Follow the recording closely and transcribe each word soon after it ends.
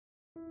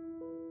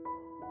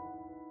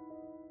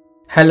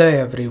Hello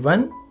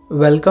everyone,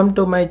 welcome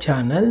to my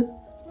channel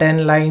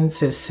 10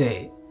 Lines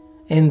Essay.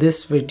 In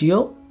this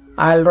video,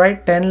 I'll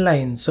write 10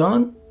 lines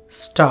on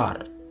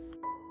star.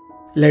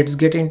 Let's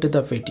get into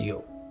the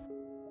video.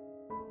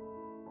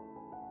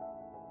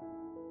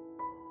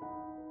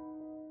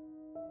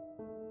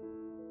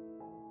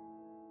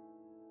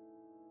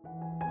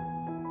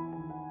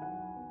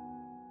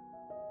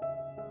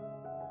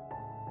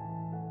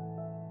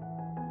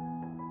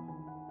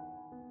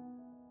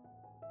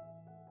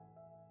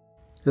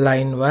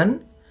 Line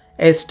 1.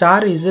 A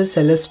star is a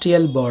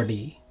celestial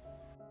body.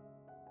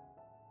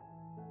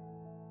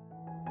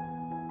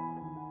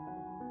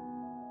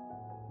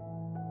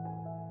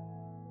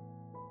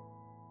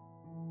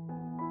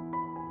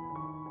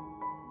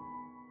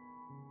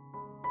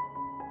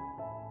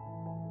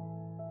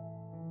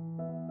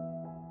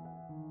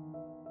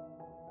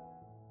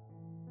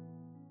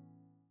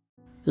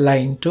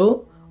 Line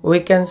 2.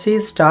 We can see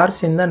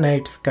stars in the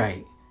night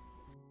sky.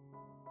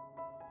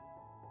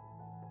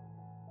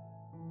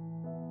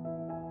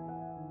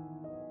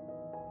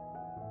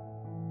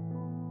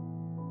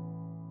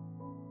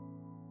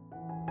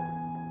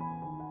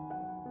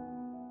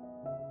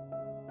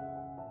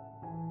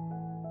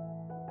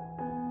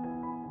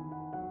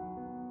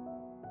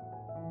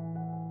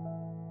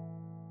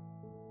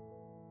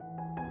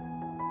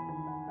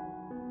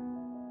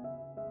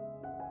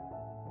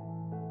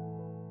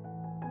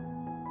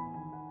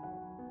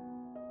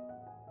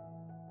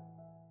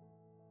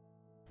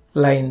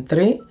 Line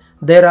 3.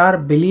 There are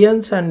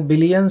billions and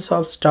billions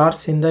of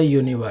stars in the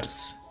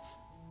universe.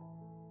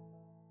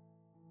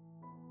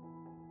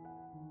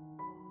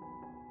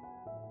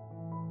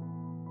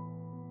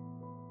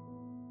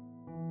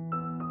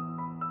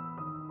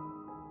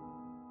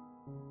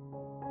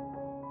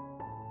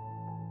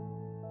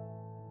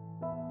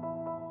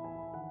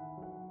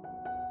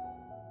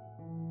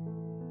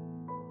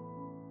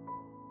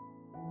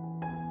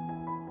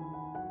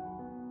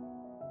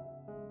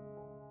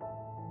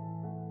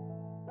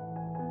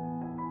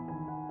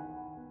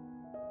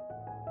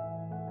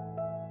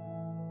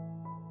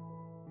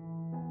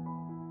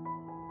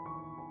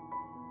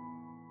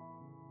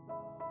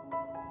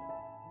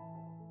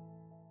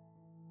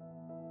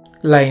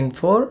 Line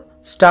 4.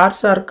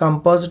 Stars are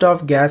composed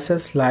of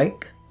gases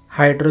like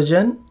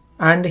hydrogen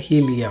and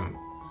helium.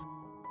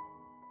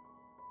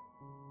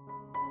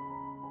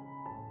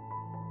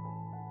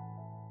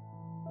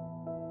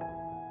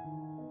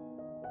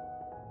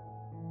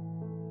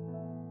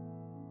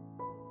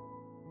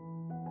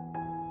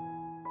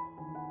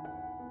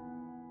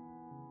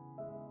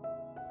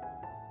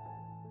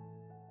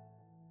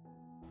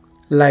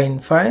 Line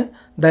 5.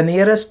 The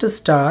nearest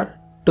star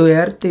to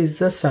Earth is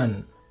the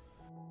Sun.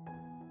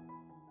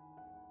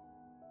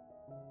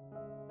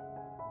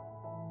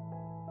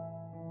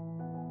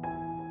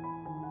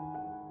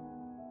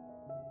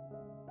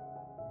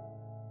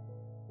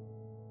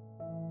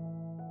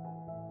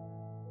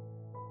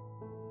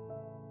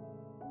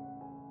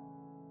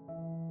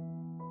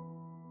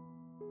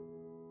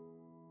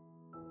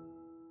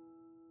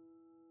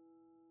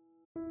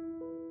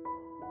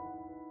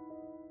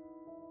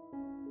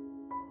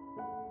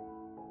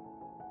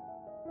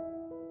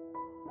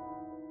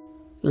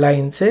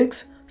 Line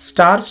 6.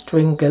 Stars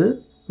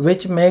twinkle,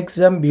 which makes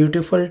them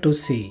beautiful to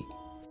see.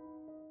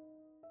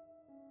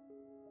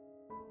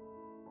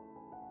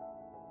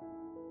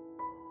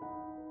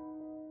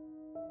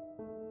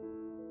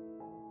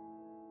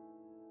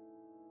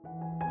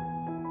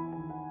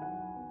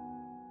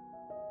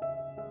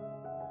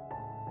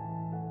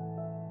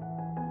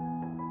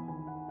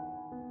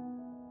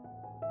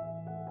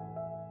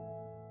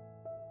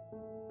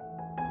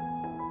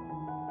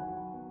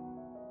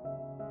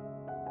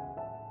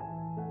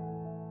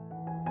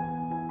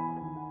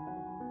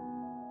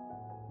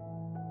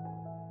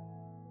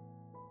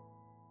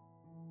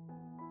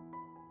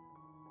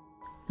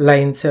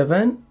 Line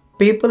 7.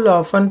 People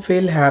often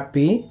feel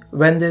happy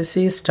when they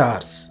see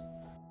stars.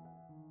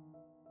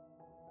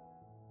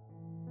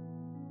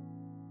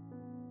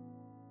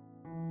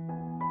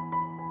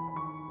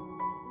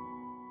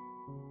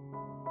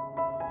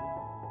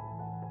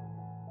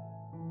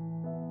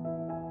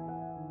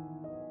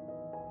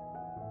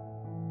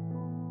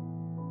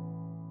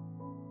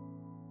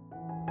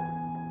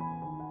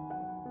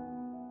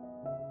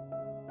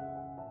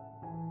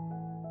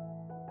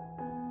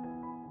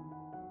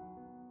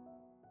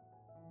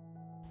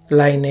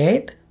 Line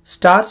 8.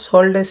 Stars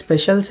hold a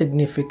special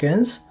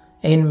significance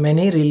in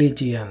many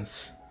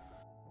religions.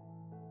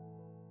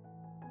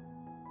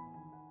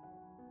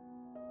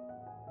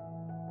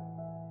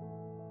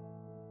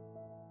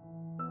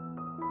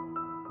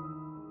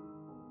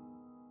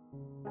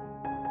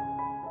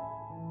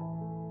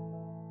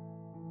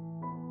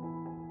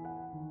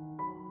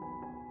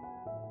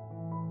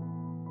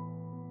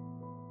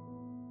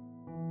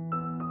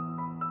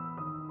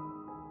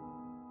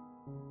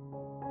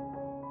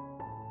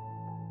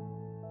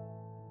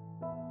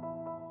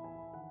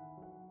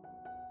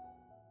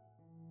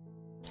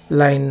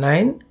 Line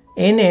 9.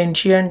 In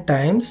ancient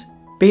times,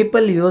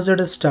 people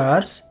used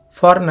stars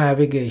for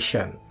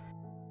navigation.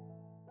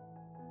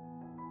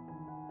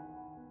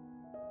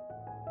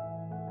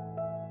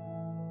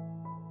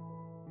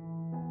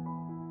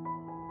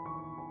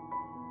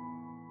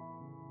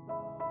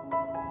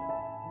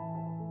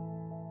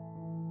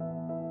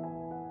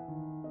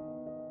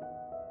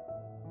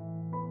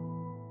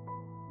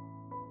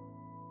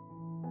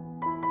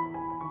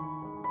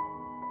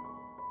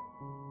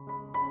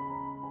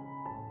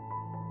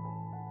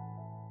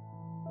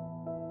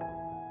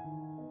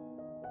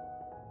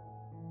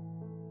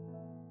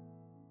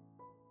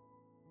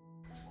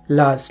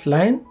 Last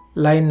line,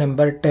 line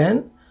number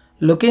 10.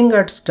 Looking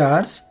at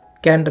stars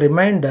can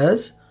remind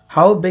us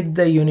how big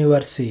the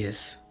universe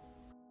is.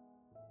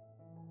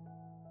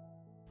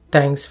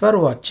 Thanks for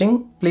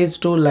watching. Please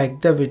do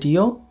like the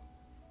video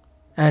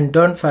and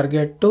don't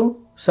forget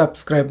to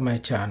subscribe my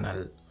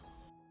channel.